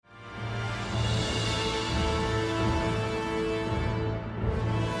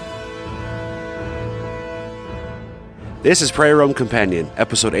This is Prayer Room Companion,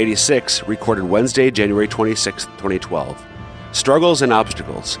 episode 86, recorded Wednesday, January 26, 2012. Struggles and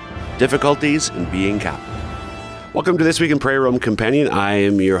obstacles, difficulties in being Catholic. Welcome to This Week in Prayer Room Companion. I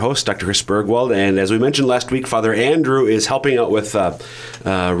am your host, Dr. Chris Bergwald, and as we mentioned last week, Father Andrew is helping out with a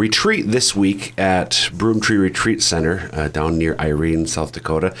retreat this week at Broomtree Retreat Center down near Irene, South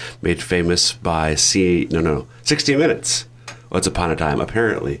Dakota, made famous by 60 Minutes. Once upon a time,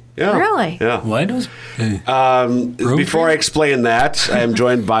 apparently. Yeah. Really? Yeah. What was before I explain that, I am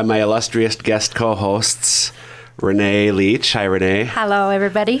joined by my illustrious guest co-hosts, Renee Leach. Hi, Renee. Hello,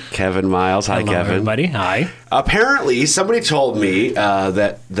 everybody. Kevin Miles. Hi, Hello, Kevin. everybody. Hi. Apparently, somebody told me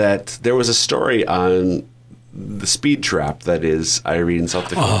that there was a story on the speed trap that is Irene, South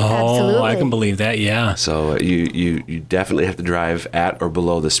Dakota. Oh, Absolutely. I can believe that. Yeah. So you definitely have to drive at or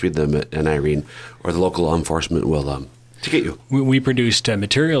below the speed limit in Irene, or the local law enforcement will ticket you. We produced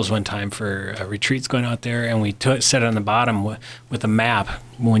materials one time for retreats going out there, and we set it on the bottom with a map.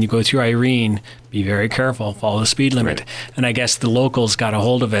 When you go through Irene, be very careful, follow the speed limit. Right. And I guess the locals got a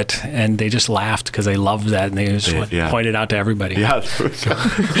hold of it, and they just laughed because they loved that, and they just pointed out to everybody. Yeah.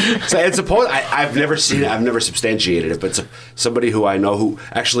 So it's I've never seen it. I've never substantiated it, but somebody who I know who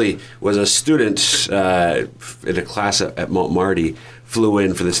actually was a student in a class at Mount Marty flew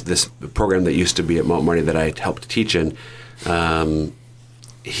in for this program that used to be at Mount Marty that I helped teach in.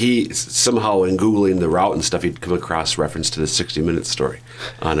 He somehow, in Googling the route and stuff, he'd come across reference to the 60 Minutes story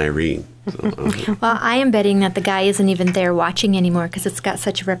on Irene. So, Well, I am betting that the guy isn't even there watching anymore because it's got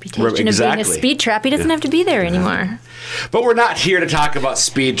such a reputation of being Exactly. a speed trap. He doesn't have to be there anymore. But we're not here to talk about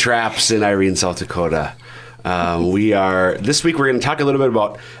speed traps in Irene, South Dakota. This week we're going to talk a little bit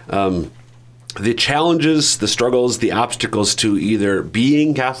about the challenges, the struggles, the obstacles to either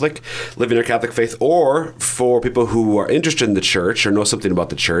being Catholic, living our Catholic faith, or for people who are interested in the church or know something about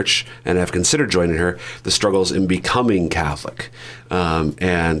the church and have considered joining her, the struggles in becoming Catholic.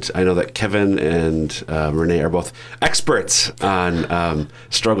 And I know that Kevin and Renee are both experts on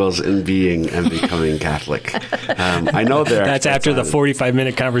struggles in being and becoming Catholic. I know they're That's experts after the on it.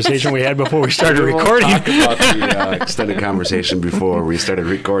 45-minute conversation we had before we started We won't recording. talk about the extended conversation before we started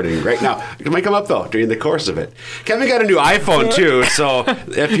recording. Right now, it might come up though during the course of it. Kevin got a new iPhone too, so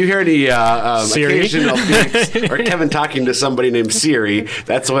if you hear any occasional beeps or Kevin talking to somebody named Siri,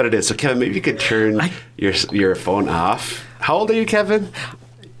 that's what it is. So Kevin, maybe you could turn your phone off. How old are you, Kevin?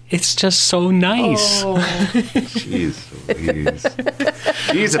 It's just so nice. Oh, jeez,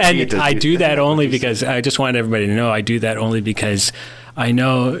 he's a And Pete, I do that only because I just want everybody to know I do that only because I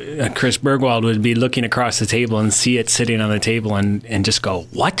know Chris Bergwald would be looking across the table and see it sitting on the table and just go,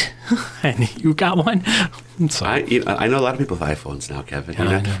 what? And you got one? So, I know a lot of people with iPhones now, Kevin. You're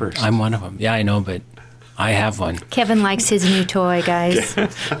not the first. I'm one of them. Yeah, I know, but I have one. Kevin likes his new toy, guys.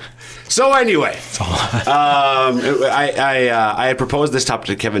 So anyway, I had proposed this topic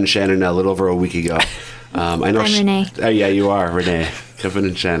to Kevin and Shannon a little over a week ago. I know I'm Renee. Yeah, you are Renee. Kevin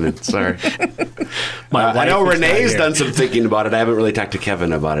and Shannon. Sorry. I know wife is not Renee's here. done some thinking about it. I haven't really talked to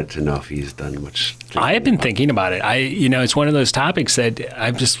Kevin about it to know if he's done much. I have been thinking about it. It's one of those topics that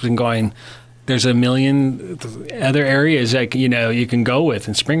I've just been going, there's a million other areas you can go with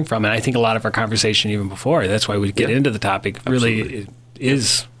and spring from. And I think a lot of our conversation even before, that's why we get into the topic, really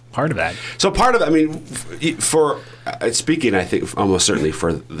is part of that. So part of it, for speaking, I think almost certainly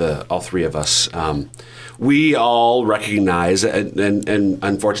for all three of us, we all recognize, and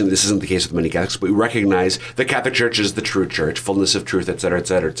unfortunately this isn't the case with many Catholics, but we recognize the Catholic Church is the true church, fullness of truth, et cetera, et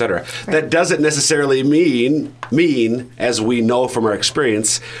cetera, et cetera. Right. That doesn't necessarily mean, as we know from our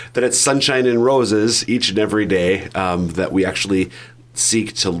experience, that it's sunshine and roses each and every day, that we actually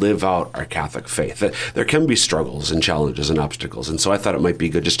seek to live out our Catholic faith. There can be struggles and challenges and obstacles, and so I thought it might be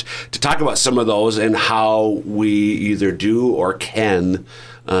good just to talk about some of those and how we either do or can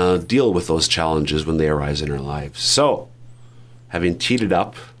deal with those challenges when they arise in our lives. So, having teed it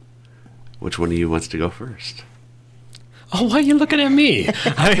up, which one of you wants to go first? Oh, why are you looking at me?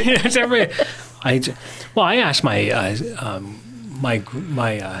 I asked my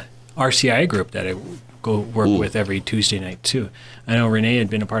RCI group that I go work with every Tuesday night too. I know Renee had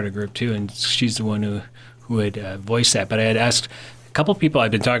been a part of the group too, and she's the one who had voiced that. But I had asked a couple of people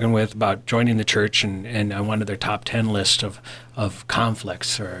I've been talking with about joining the church, and I wanted their top 10 list of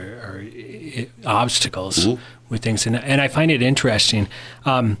conflicts or obstacles with things. And I find it interesting.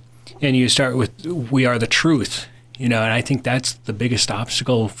 And you start with, we are the truth, and I think that's the biggest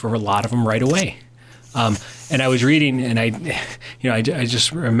obstacle for a lot of them right away. And I was reading, and I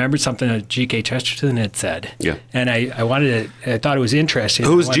just remembered something that G.K. Chesterton had said. Yeah. And I thought it was interesting.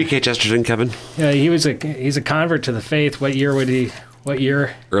 Who's G.K. Chesterton, Kevin? He's a convert to the faith. What year would he what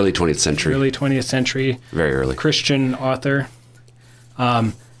year? Early 20th century. Early 20th century. Very early. Christian author.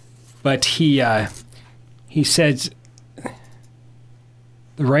 But he says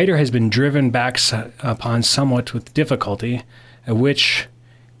the writer has been driven back upon somewhat with difficulty, at which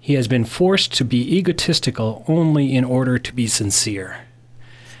he has been forced to be egotistical only in order to be sincere.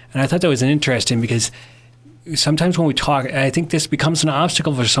 And I thought that was interesting because sometimes when we talk, and I think this becomes an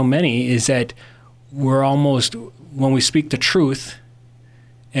obstacle for so many, is that we're almost, when we speak the truth,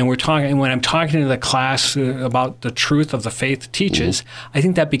 and when I'm talking to the class about the truth of the faith teaches, I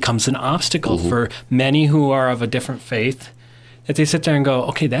think that becomes an obstacle for many who are of a different faith, that they sit there and go,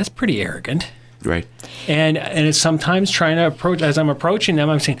 okay, that's pretty arrogant. Right. And it's sometimes trying to approach, as I'm approaching them,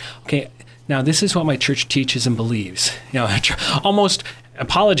 I'm saying, okay, now this is what my church teaches and believes. Almost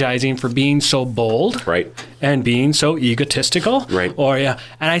apologizing for being so bold, right, and being so egotistical, right, and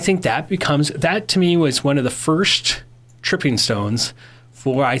I think that to me was one of the first tripping stones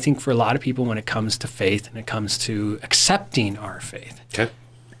for a lot of people when it comes to faith and it comes to accepting our faith. Okay.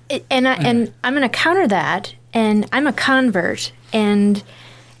 And I'm going to counter that, and I'm a convert, and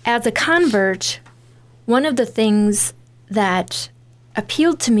as a convert, one of the things that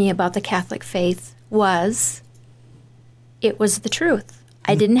appealed to me about the Catholic faith was it was the truth.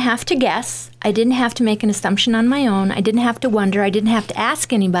 I didn't have to guess. I didn't have to make an assumption on my own. I didn't have to wonder. I didn't have to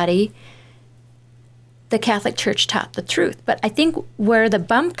ask anybody. The Catholic Church taught the truth. But I think where the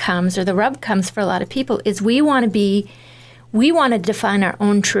bump comes, or the rub comes for a lot of people, is we want to define our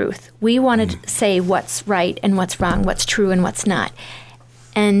own truth. We want to say what's right and what's wrong, what's true and what's not.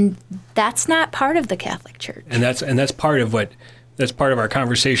 And that's not part of the Catholic Church. And that's part of what that's part of our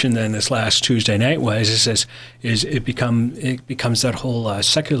conversation then this last Tuesday night it becomes that whole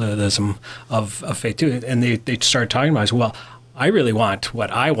secularism of faith too. And they start talking about, well, I really want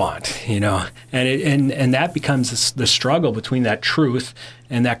what I want, and that becomes the struggle between that truth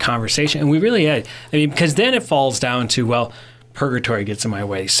and that conversation. And we really, because then it falls down to, well, purgatory gets in my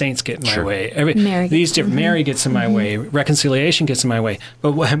way, saints get in my way, Mary gets in my way, reconciliation gets in my way.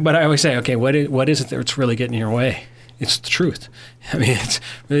 But I always say, okay, what is it that's really getting in your way? It's the truth. It's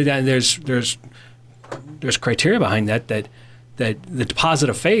really there's criteria behind that the deposit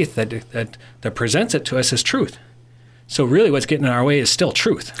of faith that presents it to us is truth. So really what's getting in our way is still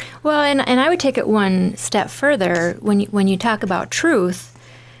truth. Well, and I would take it one step further. When you talk about truth,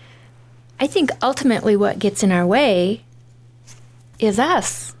 I think ultimately what gets in our way is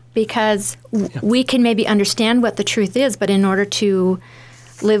us, because we can maybe understand what the truth is, but in order to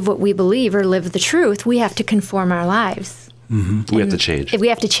live what we believe or live the truth, we have to conform our lives. Mm-hmm. We have to change. We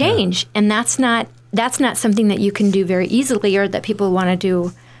have to change, and that's not something that you can do very easily, or that people want to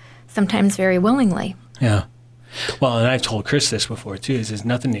do sometimes very willingly. Yeah. Well, and I've told Chris this before too. Is there's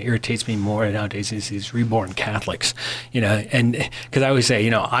nothing that irritates me more nowadays is these reborn Catholics, and because I always say,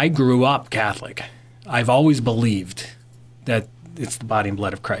 I grew up Catholic. I've always believed that it's the body and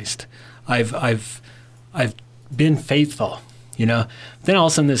blood of Christ. I've been faithful. Then all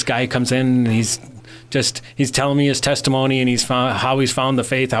of a sudden this guy comes in and he's telling me his testimony, and how he's found the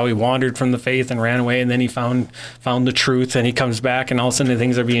faith, how he wandered from the faith and ran away, and then he found the truth, and he comes back, and all of a sudden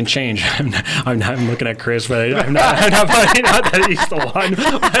things are being changed. I'm looking at Chris, but I'm not that he's the one.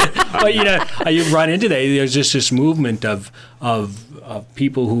 But you run into that. There's just this movement of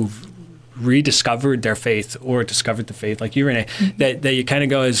people who've rediscovered their faith or discovered the faith, like you, Renee, that you kind of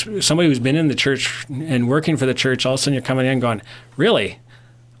go, as somebody who's been in the church and working for the church, all of a sudden you're coming in going, really?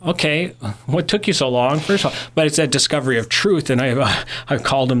 Okay, what took you so long? First of all, but it's that discovery of truth, and I've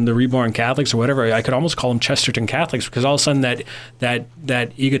called them the reborn Catholics or whatever. I could almost call them Chesterton Catholics, because all of a sudden that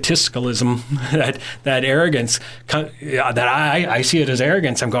egotisticalism, that arrogance, that I see it as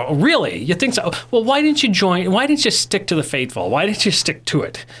arrogance. I'm going, oh, really? You think so? Well, why didn't you join? Why didn't you stick to the faithful? Why didn't you stick to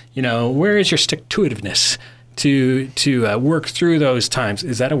it? Where is your stick-to-itiveness? To work through those times.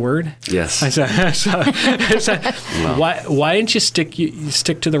 Is that a word? Yes. Why didn't you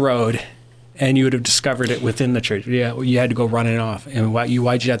stick to the road, and you would have discovered it within the church? Yeah, you had to go running off, and why'd you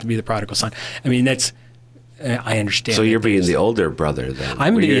have to be the prodigal son? That's. I understand. So you're being the older brother then.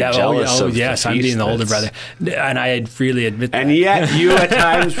 I'm being the older brother, and I freely admit that. And yet you at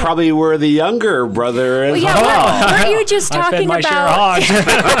times probably were the younger brother as well. Weren't you just talking about?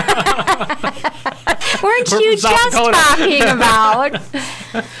 Weren't you just talking about?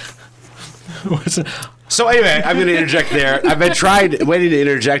 So anyway, I'm going to interject there. I've been waiting to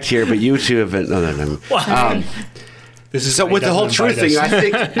interject here, but you two have been. No. This is so with the whole truth thing.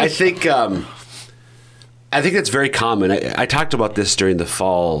 I think that's very common. I talked about this during the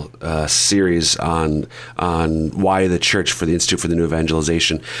fall series on why the church for the Institute for the New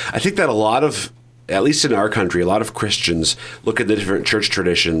Evangelization. I think that a lot of at least in our country, a lot of Christians look at the different church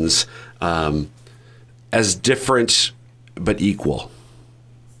traditions as different but equal.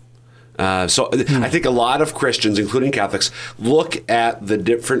 I think a lot of Christians, including Catholics, look at the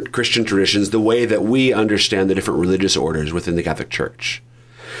different Christian traditions the way that we understand the different religious orders within the Catholic Church.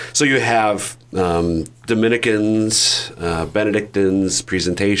 So you have Dominicans, Benedictines,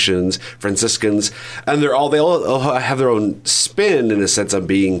 Presentations, Franciscans, and they all have their own spin, in a sense, on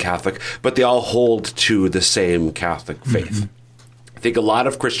being Catholic, but they all hold to the same Catholic faith. Mm-hmm. I think a lot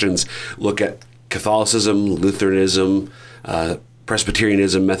of Christians look at Catholicism, Lutheranism,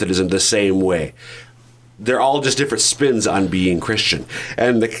 Presbyterianism, Methodism the same way. They're all just different spins on being Christian.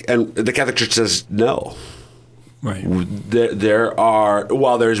 And the Catholic Church says no. Right. There are,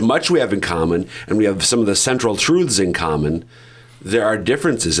 while there's much we have in common, and we have some of the central truths in common, there are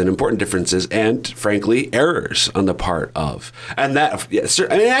differences, and important differences, and frankly, errors on the part of. And that,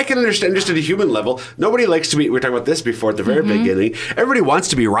 I can understand just at a human level, nobody likes to be, we were talking about this before at the very beginning, everybody wants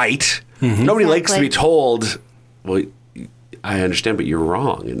to be right. Mm-hmm. Nobody likes to be told, well, I understand, but you're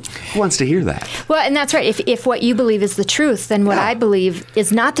wrong. And who wants to hear that? Well, and that's right. If what you believe is the truth, then what I believe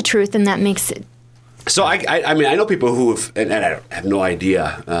is not the truth, and that makes it. So I mean, I know people who have, and I have no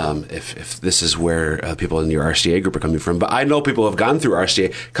idea if this is where people in your RCA group are coming from, but I know people who have gone through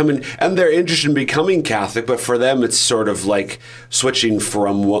RCA, come in, and they're interested in becoming Catholic, but for them it's sort of like switching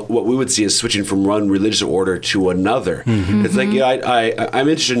from what we would see as switching from one religious order to another. Mm-hmm. It's like, I'm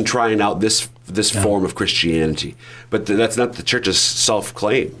interested in trying out this form of Christianity, but that's not the Church's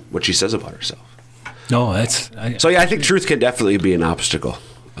self-claim, what she says about herself. No, I think truth can definitely be an obstacle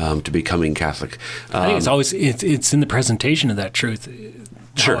to becoming Catholic. I think it's always it's in the presentation of that truth.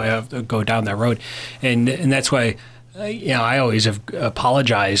 Sure, how I have to go down that road, and that's why I always have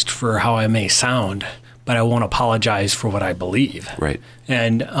apologized for how I may sound, but I won't apologize for what I believe. Right,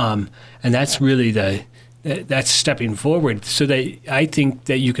 and that's really that's stepping forward, so that I think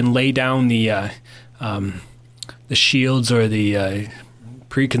that you can lay down the shields or the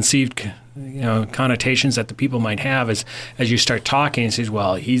preconceived connotations that the people might have as you start talking and says,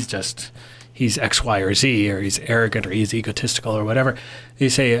 well, he's X, Y, or Z, or he's arrogant, or he's egotistical, or whatever. You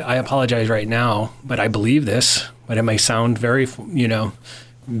say, I apologize right now, but I believe this, but it may sound very,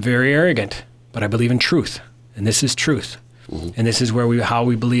 very arrogant, but I believe in truth, and this is truth. Mm-hmm. And this is how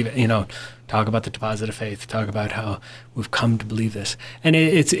we believe it, talk about the deposit of faith, talk about how we've come to believe this. And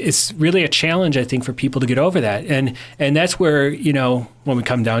it's really a challenge, I think, for people to get over that. And that's where, when we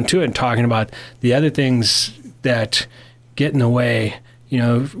come down to it and talking about the other things that get in the way,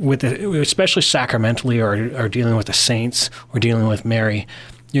 especially sacramentally or dealing with the saints or dealing with Mary,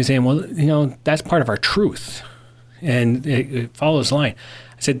 you're saying, well, that's part of our truth. And it follows the line.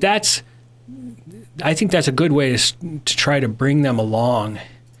 I said, I think that's a good way to try to bring them along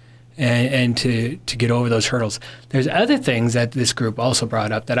and to get over those hurdles. There's other things that this group also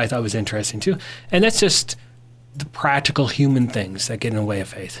brought up that I thought was interesting too, and that's just the practical human things that get in the way of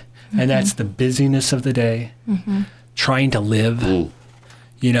faith. Mm-hmm. And that's the busyness of the day, trying to live,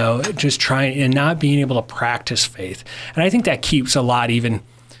 just trying and not being able to practice faith. And I think that keeps a lot even,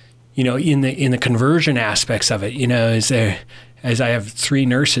 in the conversion aspects of it, as I have 3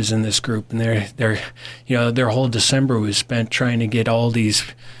 nurses in this group, and their whole December was spent trying to get all these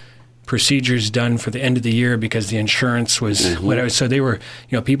procedures done for the end of the year because the insurance was whatever. So they were,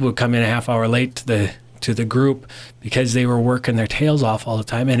 people would come in a half hour late to the group because they were working their tails off all the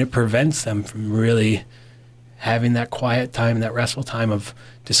time, and it prevents them from really having that quiet time, that restful time of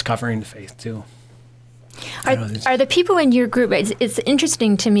discovering the faith too. Are the people in your group? It's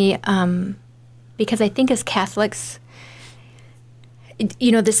interesting to me because I think as Catholics,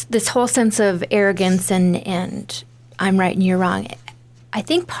 this whole sense of arrogance and I'm right and you're wrong. I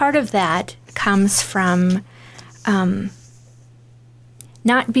think part of that comes from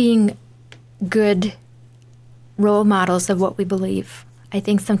not being good role models of what we believe. I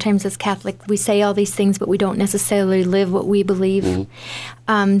think sometimes as Catholic, we say all these things, but we don't necessarily live what we believe.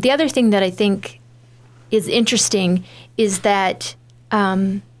 Mm-hmm. The other thing that I think is interesting is that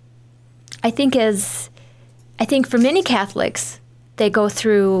I think for many Catholics, they go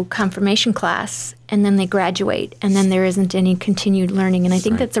through confirmation class and then they graduate, and then there isn't any continued learning. And I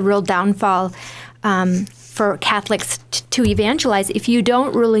think that's a real downfall for Catholics to evangelize if you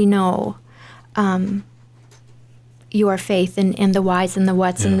don't really know your faith and the whys and the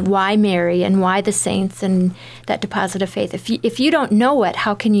whats and why Mary and why the saints and that deposit of faith. If you don't know it,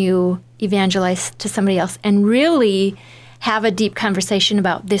 how can you evangelize to somebody else and really have a deep conversation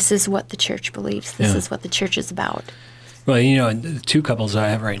about this is what the Church believes, this is what the Church is about? Well, the 2 couples I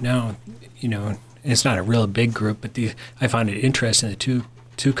have right now, it's not a real big group, but I found it interesting. The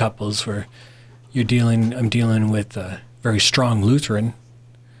two couples were, I'm dealing with a very strong Lutheran,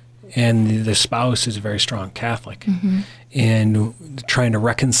 and the spouse is a very strong Catholic, and trying to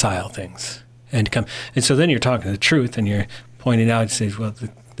reconcile things and so then you're talking the truth, and you're pointing out, says, well,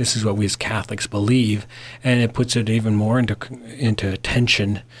 this is what we as Catholics believe, and it puts it even more into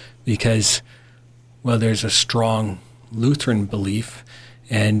tension because, well, there's a strong Lutheran belief,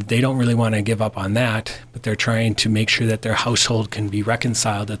 and they don't really want to give up on that, but they're trying to make sure that their household can be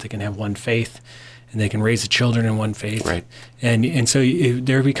reconciled, that they can have one faith, and they can raise the children in one faith. Right. And so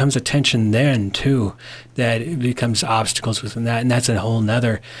there becomes a tension then, too, that it becomes obstacles within that, and that's a whole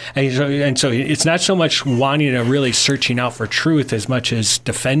nother. And so it's not so much wanting to really searching out for truth as much as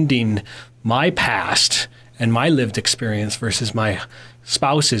defending my past and my lived experience versus my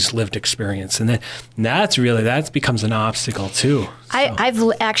spouse's lived experience. And then that becomes an obstacle, too. So.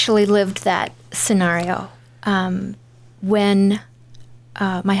 I've actually lived that scenario. When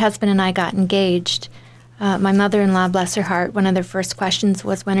my husband and I got engaged, my mother-in-law, bless her heart, one of their first questions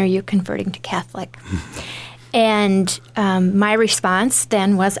was, when are you converting to Catholic? And my response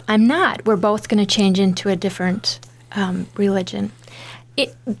then was, I'm not. We're both going to change into a different religion.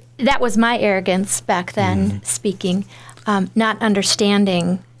 That was my arrogance back then, speaking, not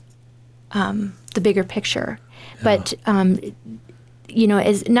understanding the bigger picture. Yeah. But,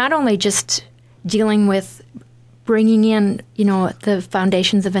 is not only just dealing with bringing in, the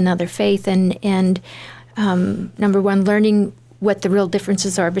foundations of another faith and number one, learning what the real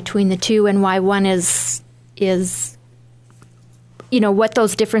differences are between the two and why one is what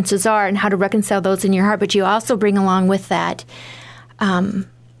those differences are and how to reconcile those in your heart. But you also bring along with that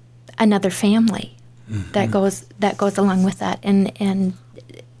another family that goes along with that, and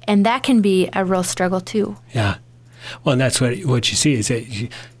that can be a real struggle too. Yeah. Well, and that's what you see is that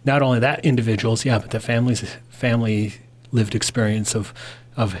not only that individuals, but the family lived experience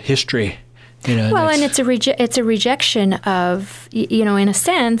of history. Well, and it's a rejection of, in a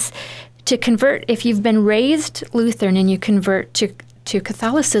sense, to convert. If you've been raised Lutheran and you convert to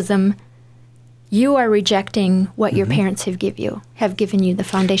Catholicism, you are rejecting what your parents have given you, the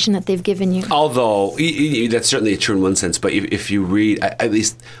foundation that they've given you. Although that's certainly true in one sense, but if you read, at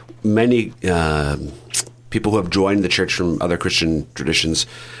least many people who have joined the church from other Christian traditions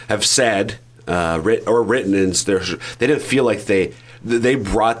have said, written, and they didn't feel like they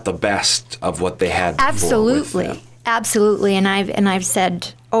brought the best of what they had. Absolutely, absolutely, and I've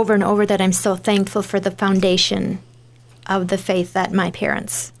said over and over that I'm so thankful for the foundation of the faith that my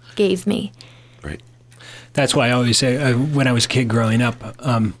parents gave me. Right. That's why I always say, when I was a kid growing up,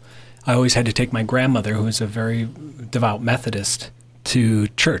 I always had to take my grandmother, who was a very devout Methodist, to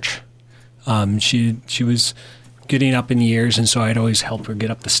church. She was getting up in years, and so I'd always help her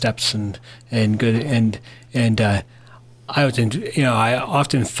get up the steps I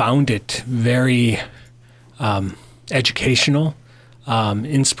often found it very educational,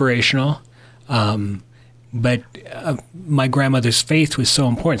 inspirational. But my grandmother's faith was so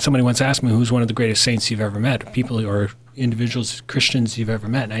important. Somebody once asked me, who's one of the greatest saints you've ever met, people or individuals, Christians you've ever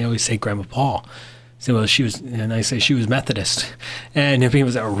met? And I always say Grandma Paul. So, well, I say she was Methodist. And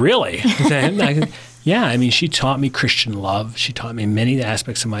people say, oh, really? Yeah, I mean, she taught me Christian love. She taught me many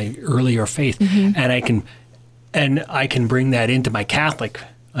aspects of my earlier faith. And I can bring that into my Catholic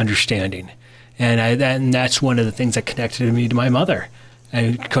understanding. And that's one of the things that connected me to my mother,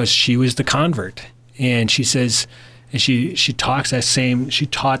 because she was the convert. And she says, and she taught that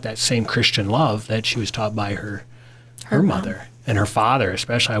same Christian love that she was taught by her mother and her father,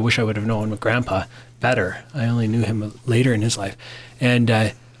 especially. I wish I would have known Grandpa better. I only knew him later in his life, and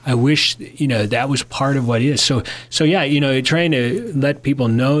I wish that was part of what it is. So yeah, trying to let people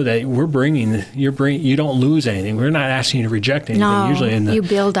know that you don't lose anything. We're not asking you to reject anything. No, usually you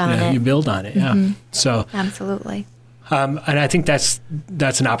build on it. You build on it. Yeah. So absolutely. And I think that's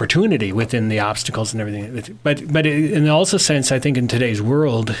an opportunity within the obstacles and everything. But in also sense, I think in today's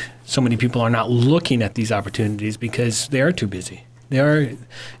world, so many people are not looking at these opportunities because they are too busy.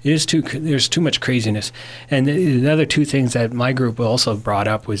 There's too much craziness. And the other two things that my group also brought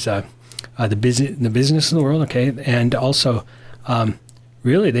up was the business in the world, okay, and also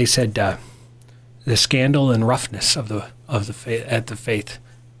really they said the scandal and roughness of the faith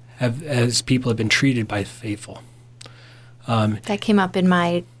as people have been treated by the faithful. That came up in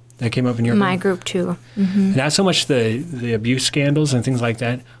my group too. Mm-hmm. Not so much the abuse scandals and things like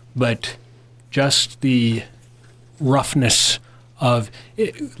that, but just the roughness of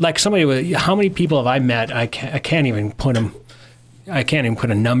it. Like how many people have I met? I can't even put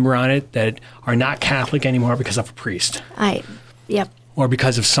a number on it, that are not Catholic anymore because of a priest. Yep. Or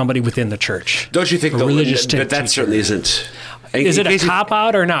because of somebody within the church. Don't you think, though, that certainly isn't Is it a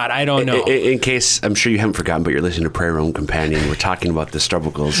cop-out or not? I don't know. In case, I'm sure you haven't forgotten, but you're listening to Prayer Room Companion. We're talking about the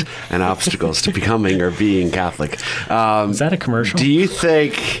struggles and obstacles to becoming or being Catholic. Is that a commercial? Do you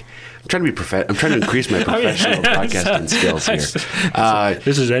think... I'm trying to be I'm trying to increase my professional podcasting skills here.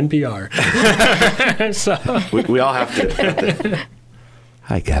 This is NPR. We all have to...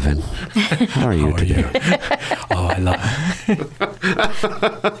 Hi, Kevin. How are you today? Oh, I love it.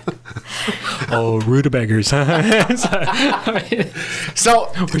 Rutabaggers.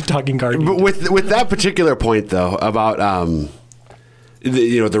 So we're talking gardening. But with that particular point, though, about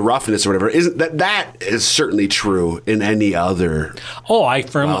the roughness or whatever, isn't that is certainly true in any other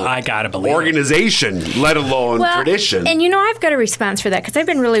I gotta believe organization, let alone tradition. And I've got a response for that because I've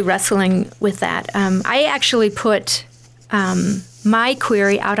been really wrestling with that. I actually put my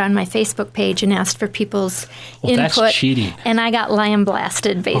query out on my Facebook page and asked for people's input. That's cheating. And I got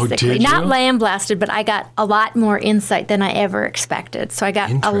lambasted, basically. Did Not you? lambasted, but I got a lot more insight than I ever expected. So I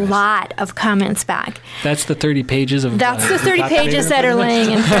got a lot of comments back. That's the 30 pages of... That's the 30 pages that are laying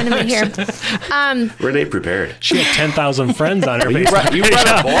in front of me here. Renee prepared. She had 10,000 friends on her Facebook. You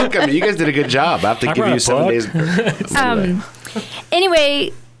brought a book? I mean, you guys did a good job. I have to give you 7 days.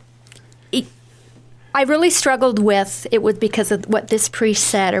 Anyway, I really struggled with it because of what this priest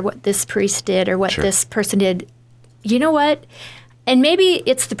said or what this priest did or what this person did. You know what? And maybe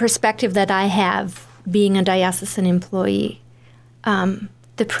it's the perspective that I have being a diocesan employee.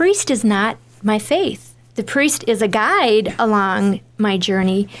 The priest is not my faith. The priest is a guide along my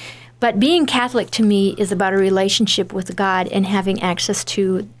journey. But being Catholic to me is about a relationship with God and having access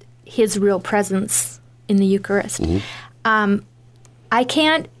to his real presence in the Eucharist. Mm-hmm. I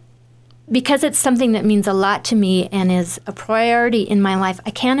can't, because it's something that means a lot to me and is a priority in my life,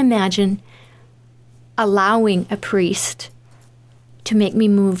 I can't imagine allowing a priest to make me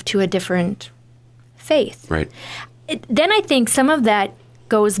move to a different faith. Right. Then I think some of that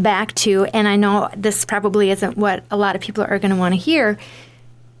goes back to, and I know this probably isn't what a lot of people are going to want to hear,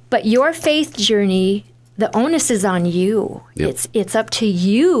 but your faith journey, the onus is on you. Yep. It's up to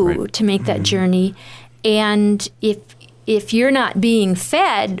you to make that journey. And if you're not being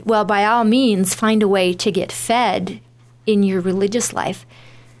fed, well, by all means, find a way to get fed in your religious life.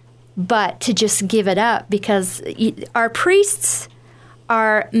 But to just give it up, because our priests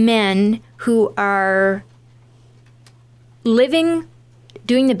are men who are living,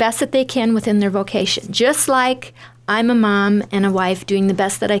 doing the best that they can within their vocation. Just like I'm a mom and a wife doing the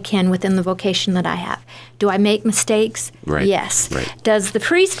best that I can within the vocation that I have. Do I make mistakes? Right. Yes. Right. Does the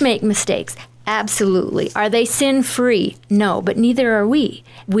priest make mistakes? Absolutely. Are they sin-free? No, but neither are we.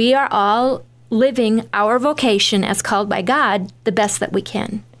 We are all living our vocation as called by God the best that we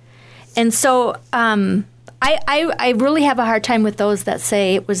can. And so I really have a hard time with those that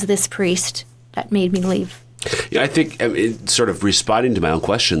say it was this priest that made me leave. Yeah, I think sort of responding to my own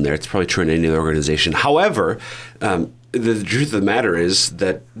question there, it's probably true in any other organization. However, the truth of the matter is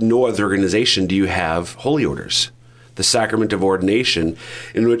that no other organization do you have holy orders, the sacrament of ordination,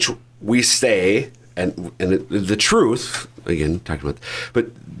 in which we say, and the truth, again, talking about,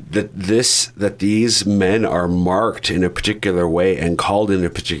 but that these men are marked in a particular way and called in a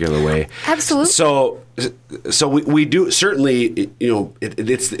particular way. Absolutely. So we do certainly,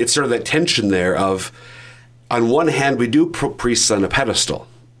 it's sort of that tension there of, on one hand, we do put priests on a pedestal,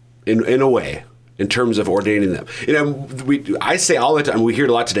 in a way, in terms of ordaining them. I say all the time, we hear it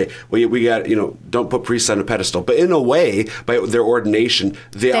a lot today, we got, don't put priests on a pedestal. But in a way, by their ordination,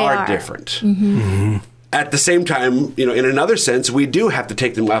 they are different. Mm-hmm. Mm-hmm. At the same time, in another sense, we do have to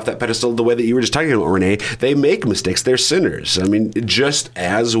take them off that pedestal the way that you were just talking about, Renee. They make mistakes. They're sinners. I mean, just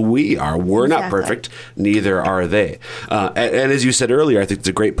as we are. We're not perfect. Neither are they. And as you said earlier, I think it's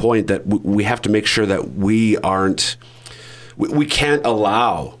a great point that we have to make sure that we can't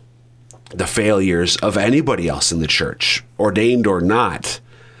allow the failures of anybody else in the church, ordained or not,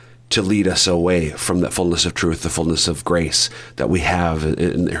 to lead us away from that fullness of truth, the fullness of grace that we have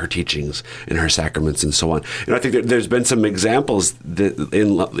in her teachings, in her sacraments, and so on. I think there's been some examples that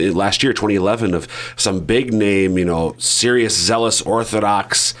in last year, 2011, of some big name, serious, zealous,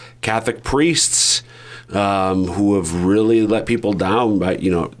 Orthodox Catholic priests who have really let people down by,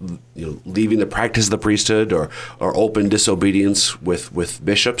 leaving the practice of the priesthood or open disobedience with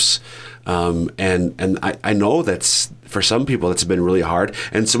bishops. And I know that's, for some people, that's been really hard.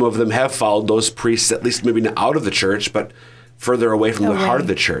 And some of them have followed those priests, at least maybe not out of the church, but further away from the heart of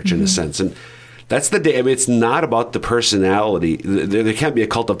the church, in a sense. And that's the day. I mean, it's not about the personality. There can't be a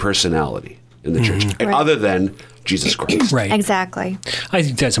cult of personality in the church, other than Jesus Christ. Right. Exactly. I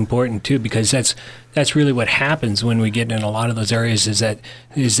think that's important too, because that's really what happens when we get in a lot of those areas. Is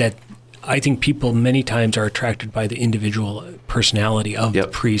that I think people many times are attracted by the individual personality of the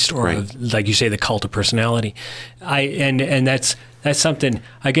priest, or of, like you say, the cult of personality. And that's something,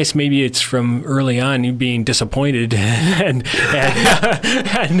 I guess maybe it's from early on you being disappointed and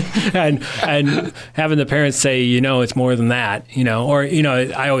having the parents say, it's more than that, or,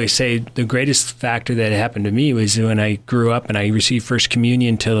 I always say the greatest factor that happened to me was when I grew up and I received First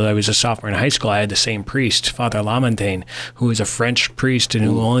Communion till I was a sophomore in high school. I had the same priest, Father Lamontagne, who was a French priest, and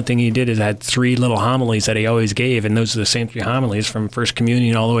the only thing he did is had 3 little homilies that he always gave, and those are the same 3 homilies from First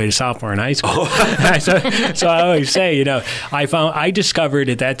Communion all the way to sophomore in high school. So I always say, I discovered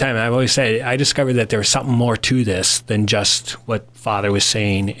at that time, I've always said, I discovered that there was something more to this than just what Father was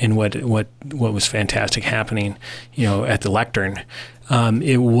saying and what was fantastic happening, at the lectern.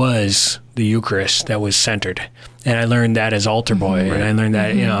 It was the Eucharist that was centered. And I learned that as altar boy. And I learned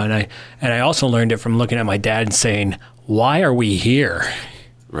that, and I also learned it from looking at my dad and saying, why are we here?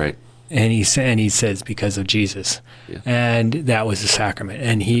 Right. And he says, because of Jesus. Yeah. And that was the sacrament.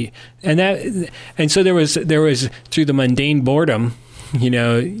 And so there was through the mundane boredom, you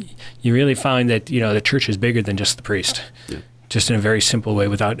really find that, the church is bigger than just the priest. Yeah. Just in a very simple way,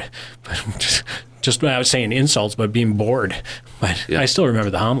 without just when I was saying insults, but being bored. But I still remember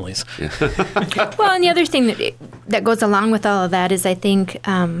the homilies. Yeah. Well, and the other thing that goes along with all of that is, I think,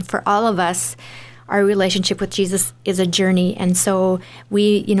 for all of us, our relationship with Jesus is a journey. And so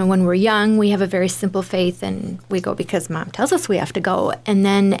we, when we're young, we have a very simple faith, and we go because Mom tells us we have to go. And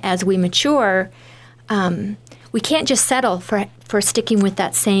then as we mature, we can't just settle for sticking with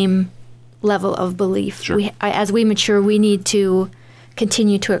that same level of belief. Sure. As we mature, we need to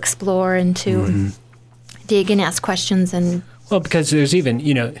continue to explore and to dig and ask questions. And because there's even,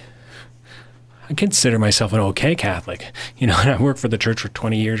 I consider myself an okay Catholic, and I worked for the church for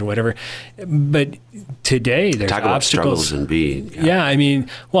 20 years or whatever. But today there's talk about obstacles. Struggles in being. Yeah, I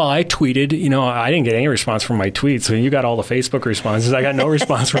tweeted, I didn't get any response from my tweets. So you got all the Facebook responses. I got no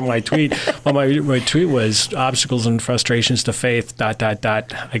response from my tweet. Well, my tweet was obstacles and frustrations to faith, ... I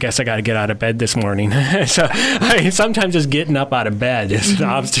guess I got to get out of bed this morning. So sometimes just getting up out of bed is an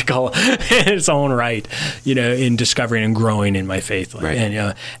obstacle in its own right, in discovering and growing in my faith. Right.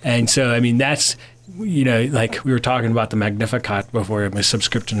 And so, that's, like we were talking about the Magnificat before, my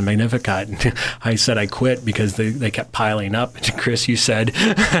subscription to Magnificat. And I said I quit because they kept piling up. And Chris, you said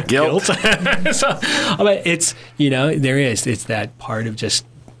guilt. So, but it's, it's that part of just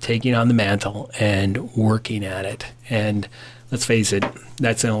taking on the mantle and working at it. And let's face it,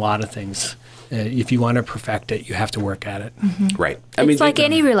 that's in a lot of things. If you want to perfect it, you have to work at it. Mm-hmm. Right. It's like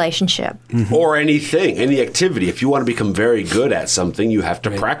any relationship. Mm-hmm. Or anything, any activity. If you want to become very good at something, you have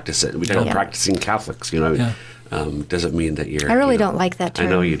to practice it. We talk about practicing Catholics, doesn't mean that you're... I really don't like that term. I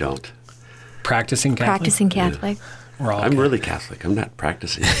know you don't. Practicing Catholic? Practicing Catholic. Yeah. I'm really Catholic. I'm not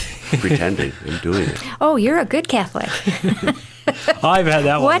practicing, pretending. I'm doing it. Oh, you're a good Catholic. I've had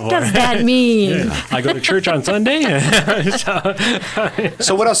that one. What does that mean? Yeah. I go to church on Sunday.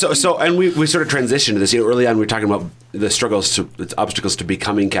 So what else? So and we sort of transitioned to this. Early on, we were talking about the obstacles to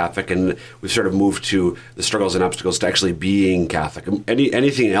becoming Catholic, and we've sort of moved to the struggles and obstacles to actually being Catholic.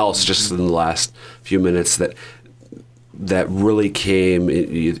 Anything else, just in the last few minutes that really came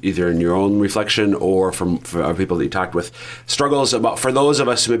either in your own reflection or from people that you talked with, struggles about, for those of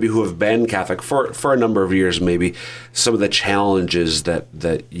us maybe who have been Catholic for a number of years, maybe some of the challenges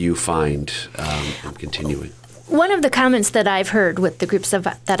that you find in continuing? One of the comments that I've heard with the groups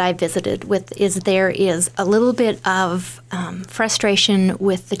that I visited with is there is a little bit of frustration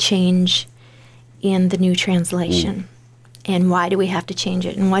with the change in the new translation. And why do we have to change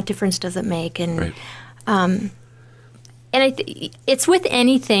it? And what difference does it make? And and it's with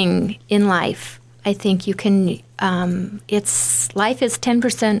anything in life. I think you can. Life is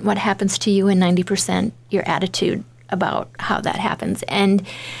 10% what happens to you and 90% your attitude about how that happens. And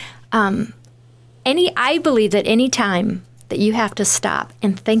I believe that any time that you have to stop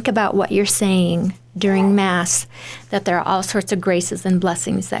and think about what you're saying during Mass, that there are all sorts of graces and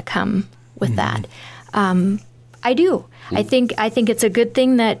blessings that come with that. I do. I think it's a good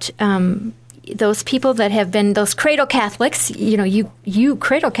thing that. Those people that have been those cradle Catholics, you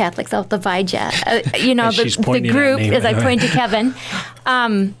cradle Catholics out the Vijay, the group, as I point to Kevin,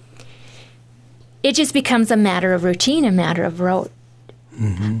 it just becomes a matter of routine, a matter of rote.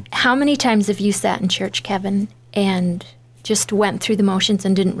 Mm-hmm. How many times have you sat in church, Kevin, and just went through the motions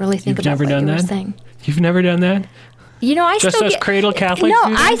and didn't really think about what you were saying? You've never done that? I just still as get, cradle Catholics. No,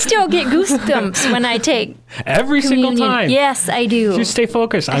 I still get goosebumps when I take every communion. single time. Yes, I do. Just stay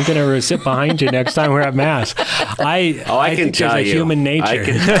focused. I'm going to sit behind you next time we're at Mass. I can tell you. Human nature. I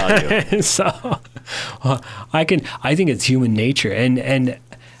can tell you. I think it's human nature, and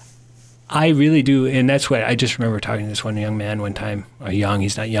I really do, and that's what I just remember talking to this one young man one time.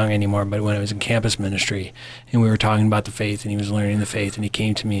 He's not young anymore, but when I was in campus ministry, and we were talking about the faith, and he was learning the faith, and he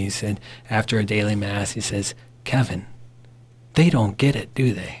came to me, he said, after a daily mass, he says, "Kevin, they don't get it,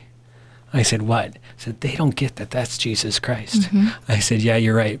 do they?" I said, "What?" He said, "They don't get that that's Jesus Christ." I said, "Yeah,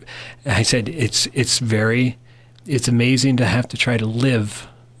 you're right." I said, it's amazing to have to try to live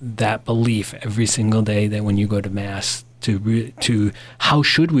that belief every single day that when you go to Mass, to how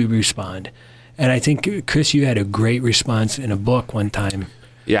should we respond? And I think, Chris, you had a great response in a book one time.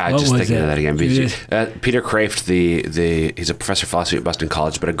 Yeah, I was just thinking of that again. Peter Kraft, he's a professor of philosophy at Boston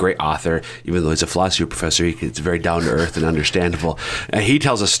College, but a great author. Even though he's a philosophy professor, it's very down to earth and understandable. He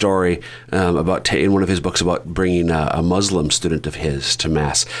tells a story in one of his books about bringing a Muslim student of his to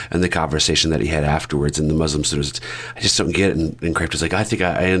Mass and the conversation that he had afterwards. And the Muslim student says, "I just don't get it." And Kraft is like, "I think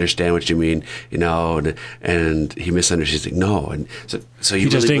I understand what you mean, and he misunderstood. He's like, "No," and so he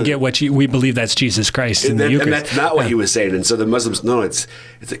just didn't get what we believe that's Jesus Christ in the Eucharist. And that's not what he was saying. And so the Muslims, no, it's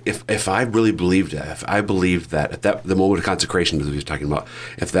like if I really believed that, if I believed that at the moment of consecration that we were talking about,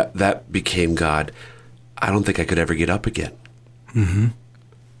 if that became God, I don't think I could ever get up again. Mm-hmm.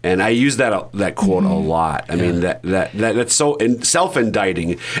 And I use that quote a lot. I mean that's so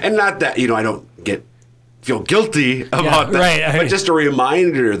self-indicting, and not that I don't feel guilty about that, right. But just a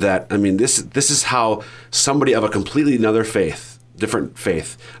reminder that this is how somebody of a completely different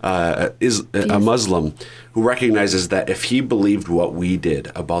faith, is a Muslim who recognizes that if he believed what we did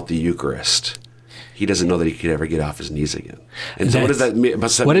about the Eucharist, he doesn't know that he could ever get off his knees again. And so what does that mean?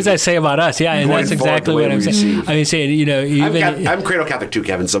 What does that say about us? Yeah, and that's exactly what I'm saying. I mean, saying, even... I'm cradle Catholic too,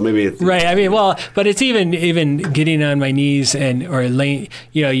 Kevin, so maybe... Right, but it's even getting on my knees or laying...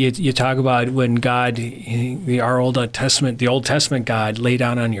 You talk about when God, the Old Testament God, lay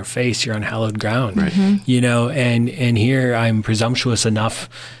down on your face, you're on hallowed ground. Right. And here I'm presumptuous enough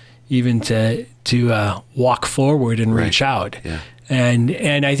even to walk forward and reach out. Yeah.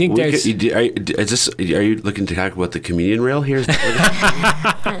 And I think there's... Are you looking to talk about the communion rail here?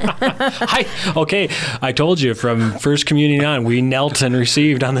 I told you from First Communion on, we knelt and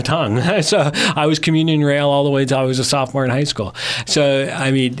received on the tongue. So I was communion rail all the way until I was a sophomore in high school. So,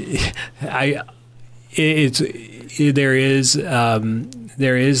 I mean, there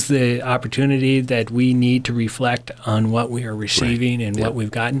is the opportunity that we need to reflect on what we are receiving and what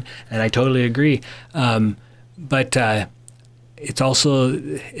we've gotten, and I totally agree. But it's also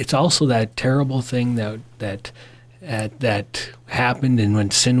that terrible thing that happened, and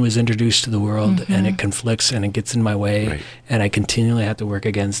when sin was introduced to the world, and it conflicts and it gets in my way, and I continually have to work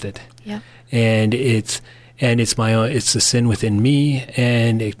against it. Yeah. And it's the sin within me,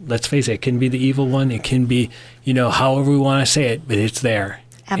 and let's face it can be the evil one. It can be, however we want to say it, but it's there.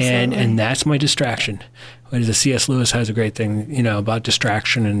 Absolutely. And that's my distraction. C.S. Lewis has a great thing, about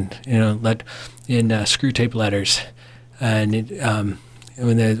distraction, and in Screw Tape Letters. And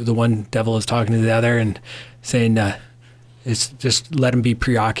when the one devil is talking to the other and saying, it's just let them be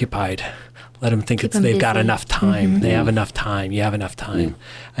preoccupied. Let them think they've got enough time. They have enough time. You have enough time.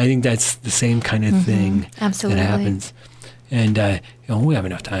 I think that's the same kind of thing that happens. And we have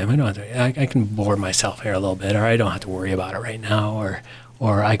enough time. I can bore myself here a little bit, or I don't have to worry about it right now,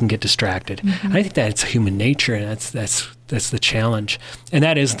 or I can get distracted. I think that's human nature, and that's the challenge, and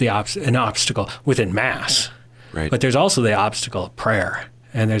that is an obstacle within Mass. Right. But there's also the obstacle of prayer,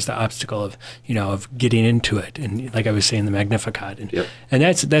 and there's the obstacle of of getting into it, and like I was saying, the Magnificat, and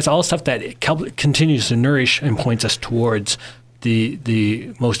that's all stuff that continues to nourish and points us towards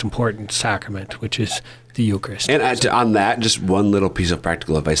the most important sacrament, which is the Eucharist. And on that, just one little piece of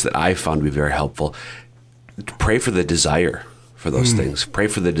practical advice that I found to be very helpful: pray for the desire for those things. Pray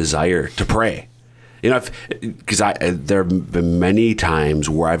for the desire to pray. Because there have been many times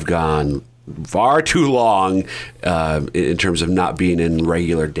where I've gone far too long in terms of not being in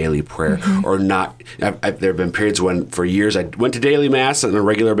regular daily prayer, or not. There have been periods when, for years, I went to daily Mass on a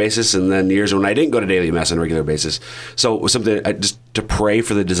regular basis, and then years when I didn't go to daily Mass on a regular basis. So it was something just to pray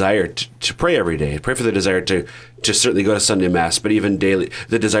for the desire to pray every day, pray for the desire to certainly go to Sunday Mass, but even daily,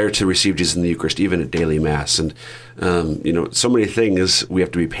 the desire to receive Jesus in the Eucharist, even at daily Mass. And so many things, we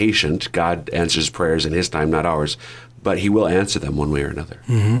have to be patient. God answers prayers in His time, not ours, but He will answer them one way or another.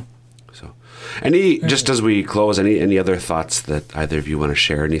 Just as we close, any other thoughts that either of you want to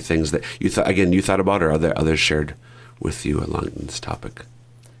share? Any things that you thought about, or others shared with you along this topic?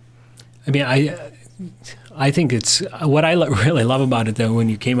 I mean, I think it's what I really love about it, though, when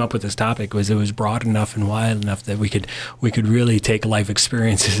you came up with this topic, was it was broad enough and wide enough that we could really take life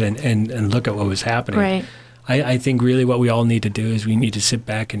experiences and look at what was happening. Right. I think really what we all need to do is we need to sit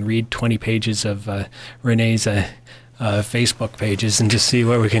back and read 20 pages of Renee's Facebook pages and just see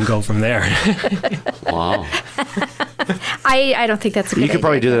where we can go from there. Wow. I don't think that's a good You could idea.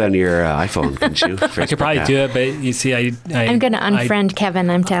 probably do that on your iPhone, couldn't you? I could probably do it, but you see, I'm going to unfriend Kevin,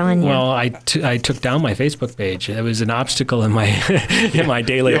 I'm telling you. Well, I took down my Facebook page. It was an obstacle in my in my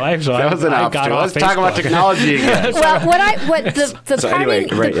daily life, so That was an I obstacle. got off Let's talk about Facebook. technology again. Well, the So parting, anyway,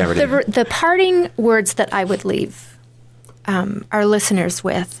 right, everything. the parting words that I would leave our listeners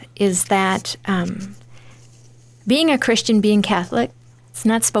with is that being a Christian, being Catholic, it's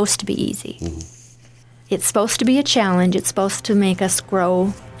not supposed to be easy. It's supposed to be a challenge. It's supposed to make us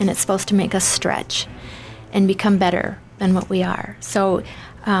grow, and it's supposed to make us stretch and become better than what we are. So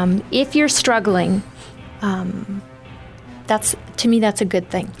if you're struggling, to me, that's a good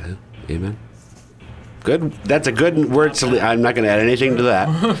thing. Amen. Good. That's a good word. I'm not going to add anything to that.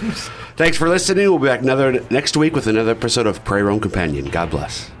 Thanks for listening. We'll be back next week with another episode of Prairie Roam Companion. God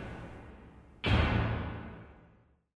bless.